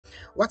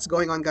What's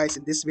going on, guys?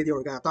 In this video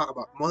we're gonna talk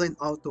about Mullen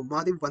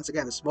Automotive. Once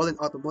again, it's Mullen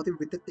Automotive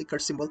with the ticker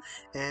symbol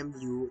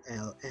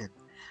MULN.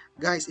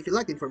 Guys, if you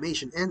like the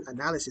information and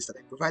analysis that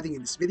I'm providing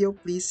in this video,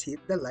 please hit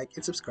the like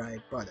and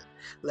subscribe button.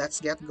 Let's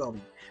get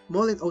going.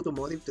 Mullen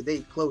Automotive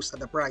today closed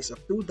at a price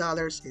of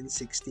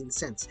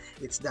 $2.16.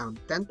 It's down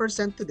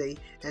 10% today,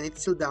 and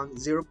it's still down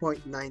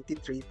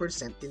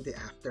 0.93% in the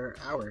after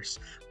hours.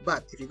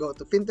 But if you go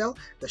to Fintel,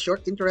 the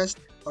short interest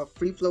of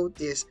free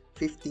float is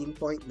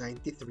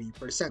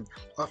 15.93%.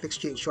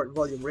 Off-exchange short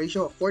volume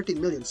ratio of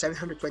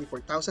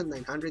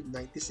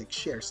 14,724,996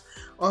 shares.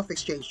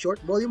 Off-exchange short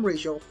volume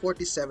ratio of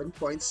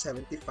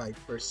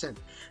 47.75%.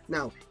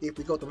 Now, if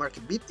we go to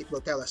Market Beat, it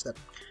will tell us that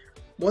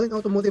Mullen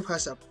Automotive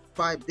has a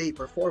 5-day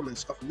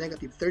performance of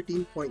negative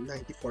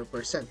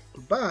 13.94%,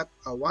 but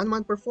a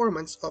 1-month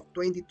performance of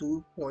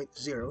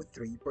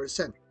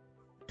 22.03%.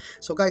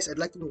 So guys, I'd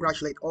like to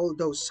congratulate all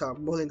those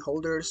Mullen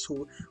holders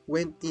who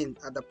went in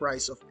at the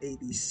price of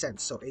 80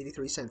 cents, so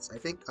 83 cents. I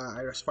think,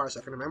 as far as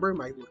I can remember,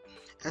 my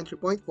entry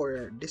point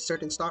for this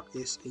certain stock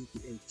is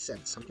 88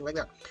 cents, something like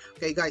that.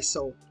 Okay guys,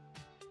 so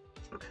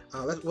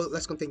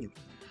let's continue.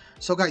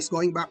 So guys,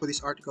 going back to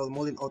this article,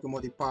 Mullen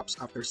Automotive pops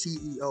after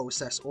CEO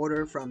says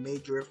order from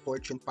major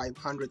Fortune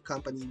 500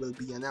 company will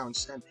be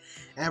announced, and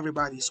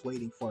everybody's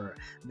waiting for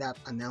that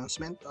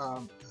announcement.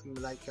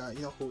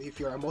 If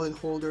you're a Mullen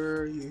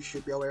holder, you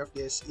should be aware of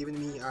this. Even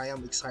me, I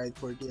am excited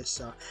for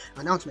this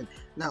announcement.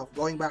 Now,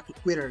 going back to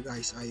Twitter,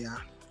 guys, I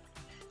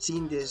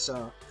seen this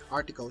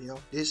article.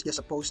 This is just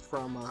a post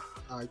from a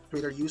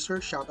Twitter user.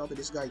 Shout out to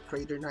this guy,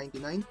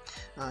 Trader99.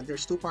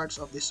 There's two parts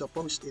of this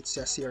post. It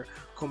says here,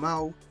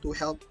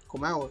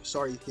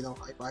 sorry, if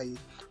I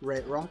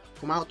read wrong.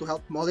 Comau to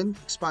help Mullen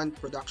expand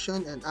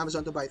production, and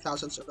Amazon to buy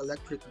thousands of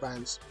electric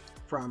vans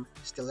from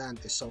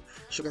Stellantis. So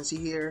as you can see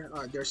here,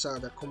 there's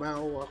the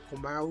Comau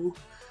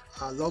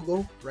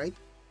logo, right,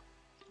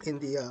 in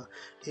the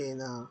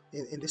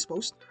in this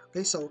post.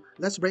 Okay, so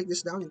let's break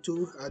this down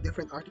into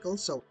different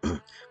articles. So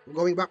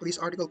going back to this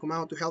article,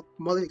 Comau to help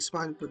Mullen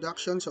expand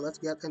production. So let's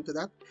get into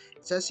that.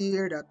 It says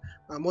here that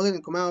Mullen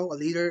and Comau, a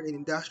leader in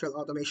industrial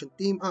automation,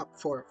 team up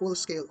for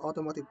full-scale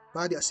automotive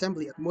body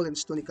assembly at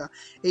Mullen's Tunica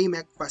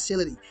AMEC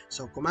facility.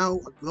 So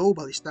Comau, a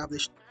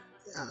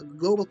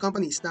global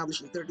company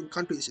established in 13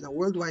 countries and a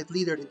worldwide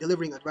leader in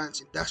delivering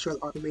advanced industrial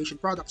automation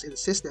products and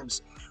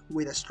systems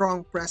with a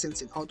strong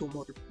presence in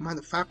automotive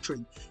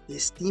manufacturing,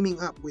 is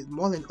teaming up with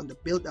Mullen on the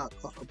build-out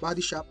of a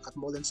body shop at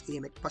Mullen's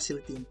AMEC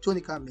facility in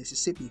Tunica,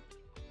 Mississippi.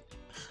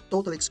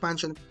 Total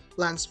expansion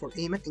plans for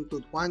AMEC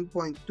include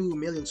 1.2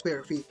 million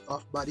square feet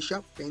of body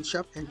shop, paint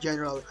shop, and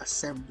general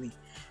assembly.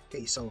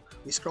 Okay, so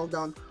we scroll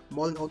down.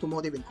 Mullen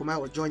Automotive and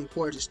Comau are joining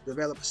forces to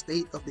develop a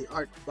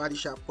state-of-the-art body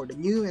shop for the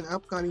new and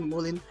upcoming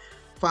Mullen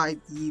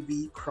 5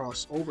 EV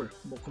crossover.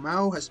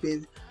 Comau has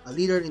been a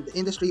leader in the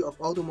industry of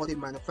automotive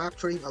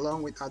manufacturing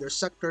along with other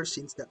sectors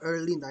since the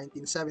early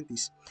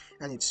 1970s,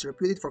 and it's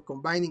reputed for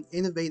combining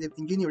innovative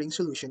engineering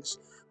solutions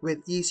with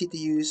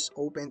easy-to-use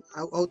open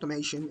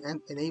automation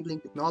and enabling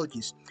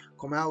technologies.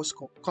 Comau's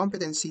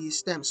competency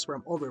stems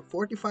from over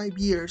 45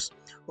 years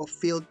of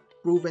field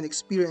proven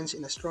experience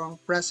and a strong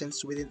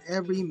presence within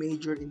every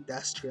major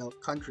industrial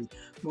country.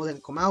 Mullen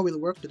and Comau will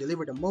work to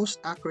deliver the most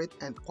accurate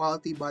and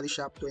quality body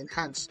shop to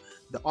enhance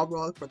the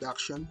overall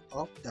production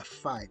of the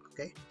 5.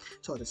 Okay,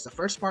 so that's the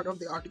first part of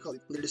the article.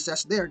 It clearly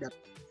says there that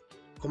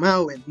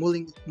Comau and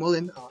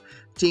Mullen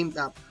teamed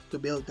up to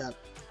build that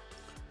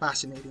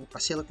fascinating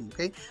facility.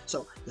 Okay,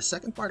 so the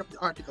second part of the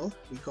article,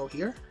 we go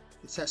here.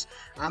 It says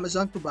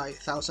Amazon to buy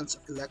thousands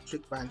of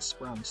electric vans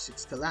from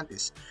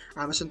Stellantis.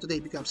 Amazon today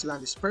becomes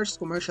Stellantis' first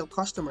commercial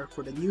customer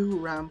for the new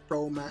Ram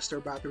Pro Master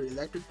battery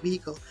electric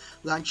vehicle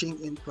launching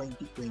in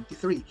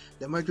 2023.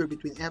 The merger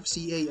between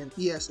FCA and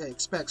PSA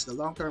expects the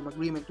long-term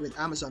agreement with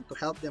Amazon to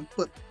help them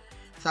put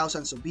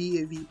thousands of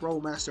BEV Pro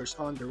Masters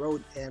on the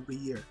road every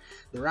year.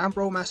 The Ram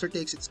Pro Master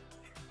takes its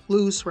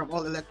clues from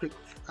all-electric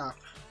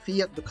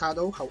Fiat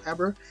Ducato.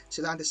 However,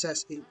 Stellantis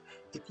says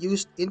it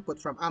used input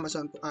from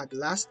Amazon to add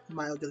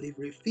last-mile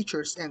delivery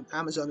features, and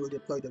Amazon will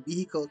deploy the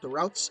vehicle to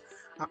routes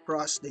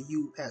across the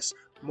US.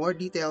 More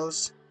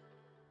details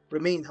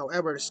remain,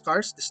 however,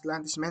 scarce.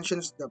 Stellantis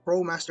mentions the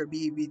ProMaster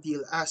BEV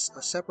deal as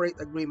a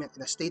separate agreement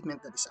in a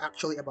statement that is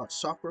actually about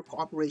software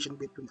cooperation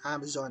between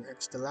Amazon and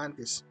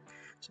Stellantis.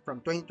 So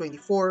from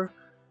 2024,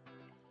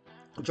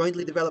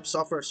 jointly developed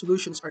software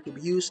solutions are to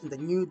be used in the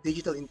new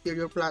digital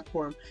interior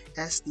platform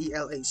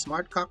SDLA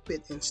Smart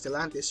Cockpit, and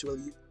Stellantis will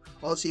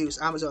also use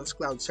Amazon's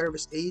cloud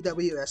service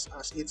AWS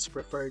as its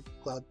preferred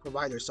cloud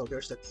provider. So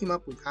there's the team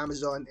up with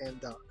Amazon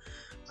and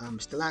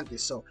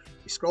Stellantis. So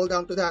we scroll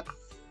down to that.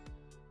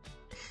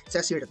 It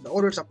says here that the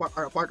orders are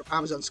a part of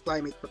Amazon's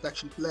climate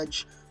protection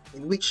pledge,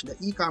 in which the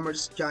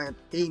e-commerce giant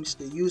aims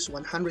to use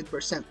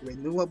 100%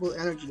 renewable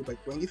energy by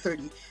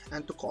 2030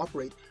 and to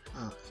cooperate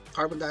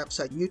carbon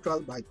dioxide neutral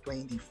by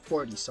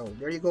 2040. So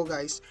there you go,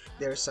 guys.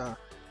 There's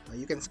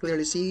you can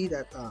clearly see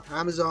that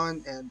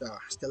Amazon and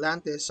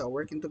Stellantis are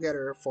working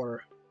together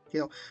for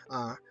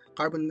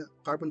carbon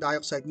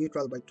dioxide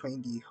neutral by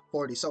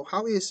 2040. So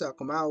how is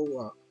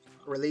Comau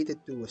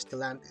related to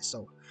Stellantis.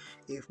 So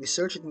if we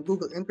search it in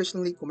Google,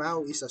 interestingly,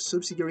 Kumao is a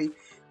subsidiary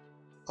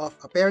of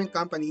a parent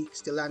company,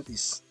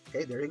 Stellantis.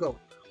 Okay, there you go.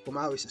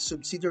 Kumao is a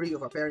subsidiary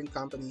of a parent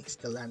company,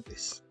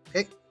 Stellantis.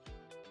 Okay.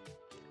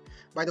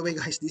 By the way,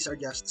 guys, these are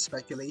just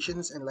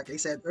speculations, and like I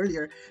said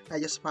earlier, I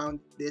just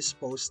found this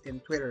post in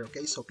Twitter.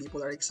 Okay, so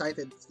people are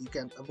excited. You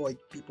can't avoid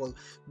people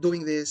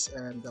doing this,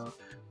 and um,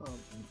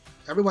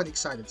 everyone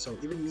excited. So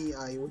even me,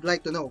 I would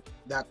like to know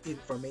that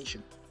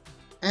information.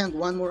 And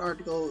one more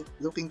article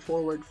looking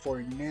forward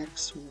for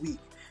next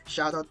week.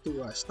 Shout out to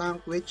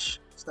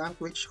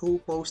Stankwich who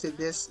posted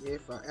this.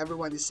 If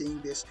everyone is seeing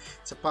this,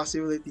 it's a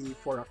possibility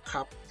for a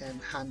cup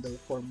and handle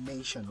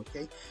formation.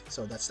 Okay,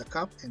 so that's the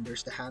cup and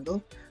there's the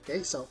handle.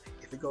 Okay, so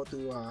if we go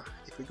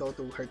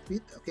to her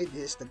tweet, okay,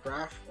 this is the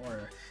graph,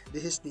 or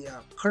this is the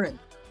current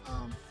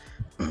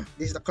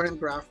this is the current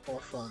graph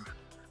of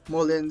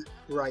Mullen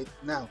right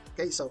now.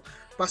 Okay, so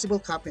possible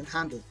cup and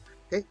handle.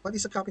 Okay, what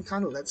is a cup and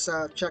handle? Let's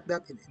check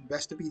that in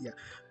Investopedia.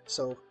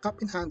 So cup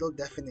and handle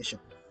definition.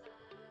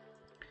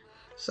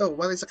 So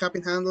what is a cup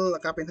and handle? A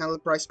cup and handle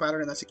price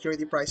pattern on a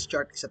security price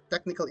chart is a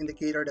technical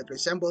indicator that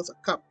resembles a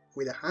cup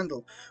with a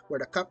handle, where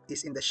the cup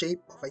is in the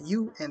shape of a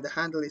U and the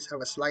handle is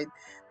of a slight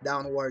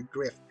downward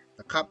drift.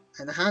 The cup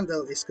and the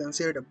handle is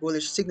considered a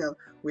bullish signal,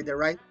 with the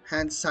right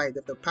hand side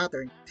of the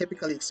pattern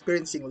typically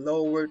experiencing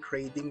lower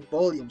trading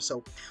volume.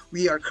 So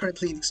we are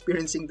currently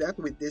experiencing that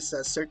with this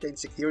certain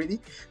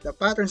security. The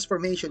pattern's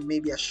formation may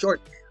be as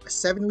short as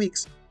 7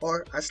 weeks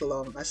or as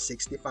long as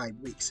 65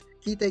 weeks.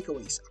 Key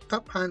takeaways: a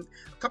cup and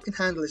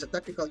handle is a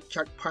technical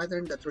chart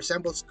pattern that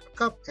resembles a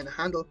cup and a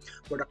handle,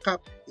 where the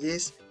cup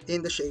is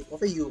in the shape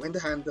of a U and the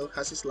handle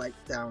has a slight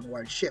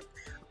downward shift.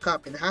 A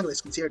cup and a handle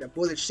is considered a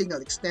bullish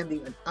signal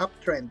extending an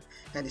uptrend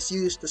and is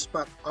used to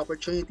spot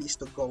opportunities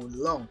to go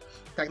long.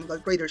 Technical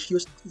traders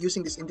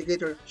using this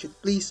indicator should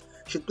place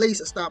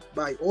a stop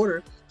buy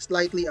order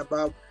slightly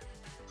above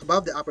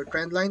the upper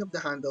trend line of the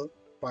handle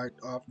part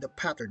of the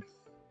pattern.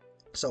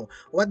 So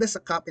what does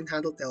a cup and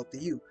handle tell to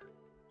you?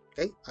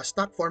 Okay, a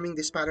stock forming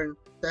this pattern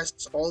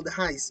tests all the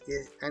highs,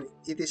 and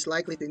it is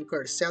likely to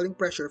incur selling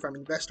pressure from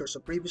investors who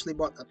previously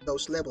bought at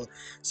those levels.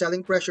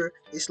 Selling pressure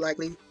is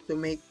likely to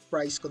make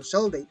price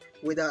consolidate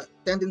with a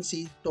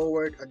tendency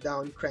toward a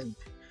downtrend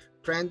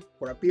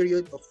for a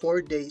period of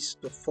 4 days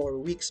to 4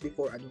 weeks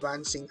before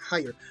advancing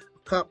higher. A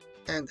cup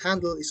and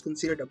handle is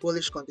considered a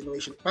bullish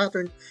continuation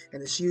pattern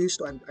and is used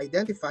to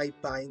identify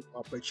buying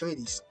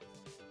opportunities.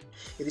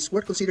 It is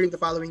worth considering the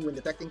following when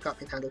detecting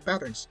cup and handle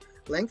patterns.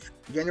 Length: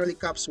 generally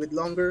cups with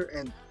longer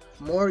and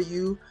more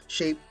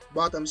U-shaped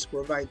bottoms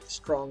provide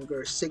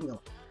stronger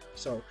signal.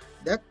 So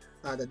the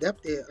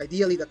depth,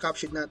 ideally the cup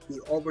should not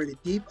be overly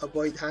deep.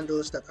 Avoid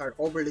handles that are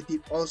overly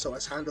deep also,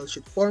 as handles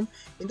should form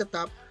in the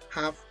top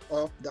half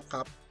of the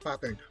cup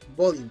pattern.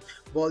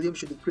 Volume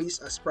should decrease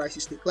as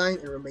prices decline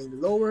and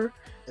remain lower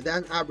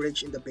than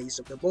average in the base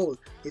of the bowl.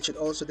 It should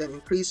also then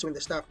increase when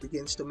the stock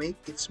begins to make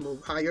its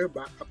move higher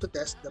back up to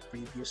test the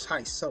previous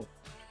highs. So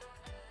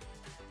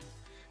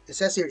it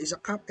says here, is a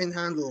cup and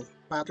handle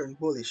pattern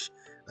bullish?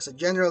 As a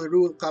general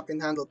rule, cup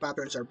and handle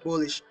patterns are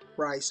bullish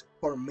price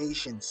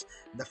formations.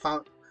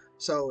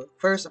 So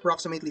first,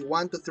 approximately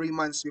 1 to 3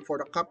 months before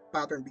the cup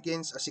pattern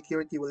begins, a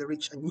security will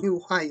reach a new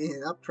high in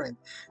an uptrend.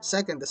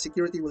 Second, the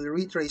security will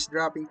retrace,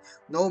 dropping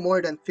no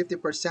more than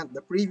 50%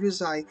 the previous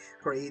high,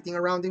 creating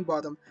a rounding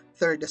bottom.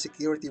 Third, the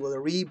security will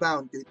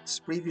rebound to its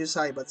previous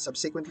high but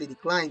subsequently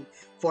decline,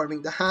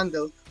 forming the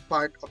handle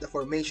part of the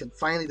formation.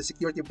 Finally, the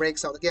security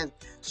breaks out again,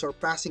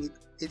 surpassing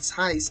its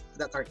highs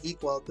that are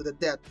equal to the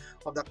depth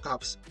of the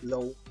cup's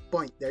low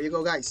point. There you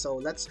go, guys. So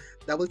let's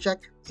double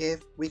check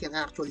if we can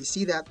actually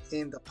see that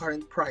in the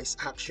current price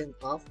action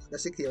of the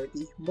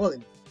security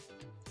Mullen.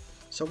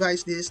 So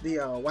guys, this is the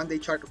one-day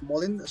chart of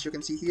Mullen. As you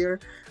can see here,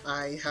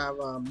 I have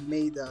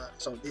made,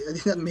 so I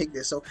did not make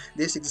this. So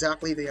this is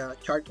exactly the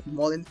chart of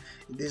Mullen.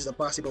 This is the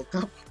possible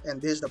cup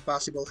and this is the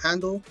possible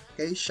handle.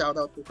 Okay, shout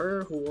out to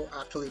her who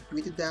actually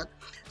tweeted that.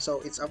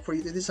 So it's up for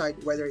you to decide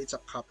whether it's a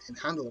cup and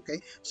handle. Okay,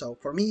 so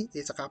for me,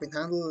 it's a cup and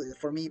handle.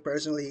 For me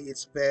personally,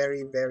 it's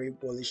very, very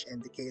bullish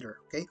indicator.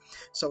 Okay,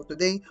 so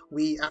today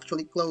we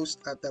actually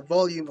closed at the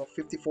volume of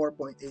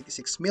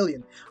 54.86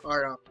 million.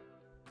 Our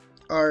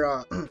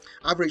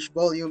average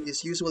volume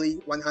is usually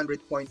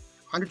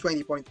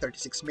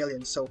 120.36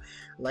 million. So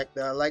what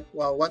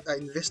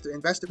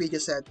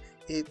Investopedia said,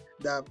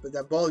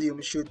 the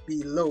volume should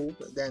be low,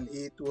 then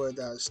it would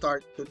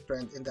start to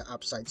trend in the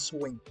upside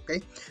swing.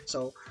 Okay,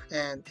 so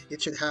and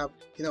it should have,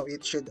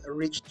 it should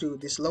reach to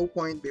this low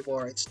point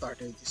before it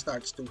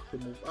starts to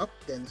move up,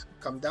 then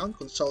come down,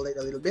 consolidate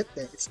a little bit,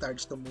 then it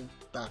starts to move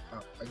back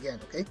up again.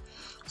 Okay,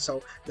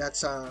 so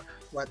that's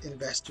what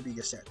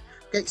Investopedia said.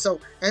 Okay, so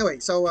anyway,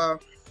 so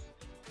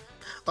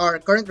our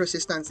current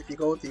resistance, if you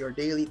go to your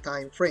daily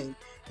time frame,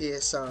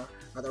 is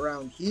at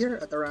around here,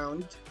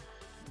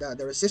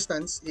 the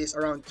resistance is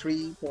around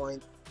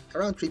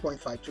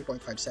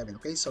 3.57.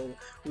 Okay, so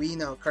we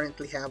now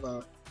currently have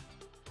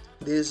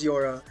this is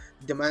your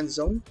demand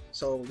zone.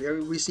 So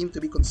we seem to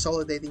be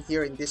consolidating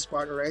here in this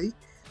part already,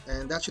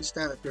 and that should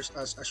stand at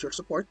as your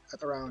support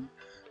at around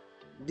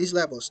these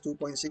levels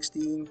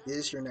 2.16, this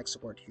is your next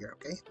support here.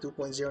 Okay,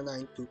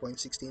 2.09,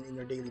 2.16 in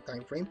your daily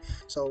time frame.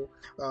 So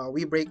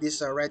we break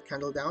this red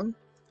candle down.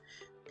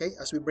 Okay,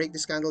 as we break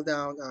this candle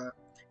down,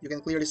 you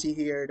can clearly see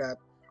here that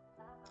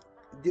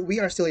we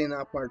are still in an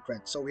upward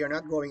trend, so we are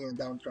not going in a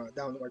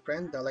downward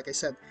trend. Like I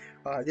said,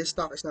 this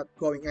stock is not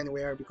going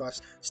anywhere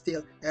because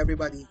still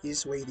everybody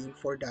is waiting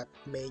for that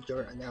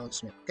major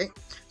announcement. Okay,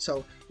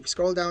 so if you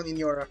scroll down in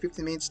your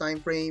 15 minutes time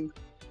frame,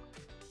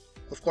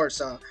 of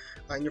course,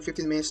 in your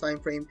 15 minutes time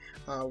frame,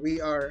 we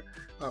are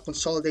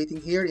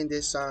consolidating here in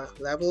this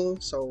level.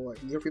 So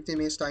in your 15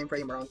 minutes time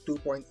frame, around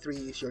 2.3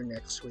 is your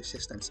next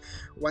resistance.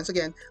 Once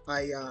again,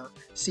 I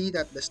see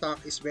that the stock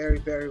is very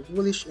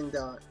bullish in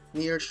the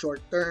near short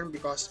term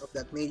because of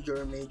that major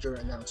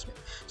announcement.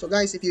 So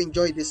guys, if you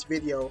enjoyed this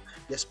video,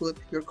 just put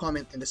your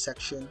comment in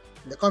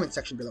the comment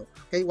section below.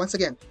 Okay, once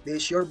again, this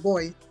is your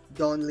boy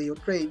Don Leo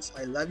Trades.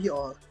 I love you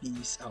all.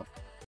 Peace out.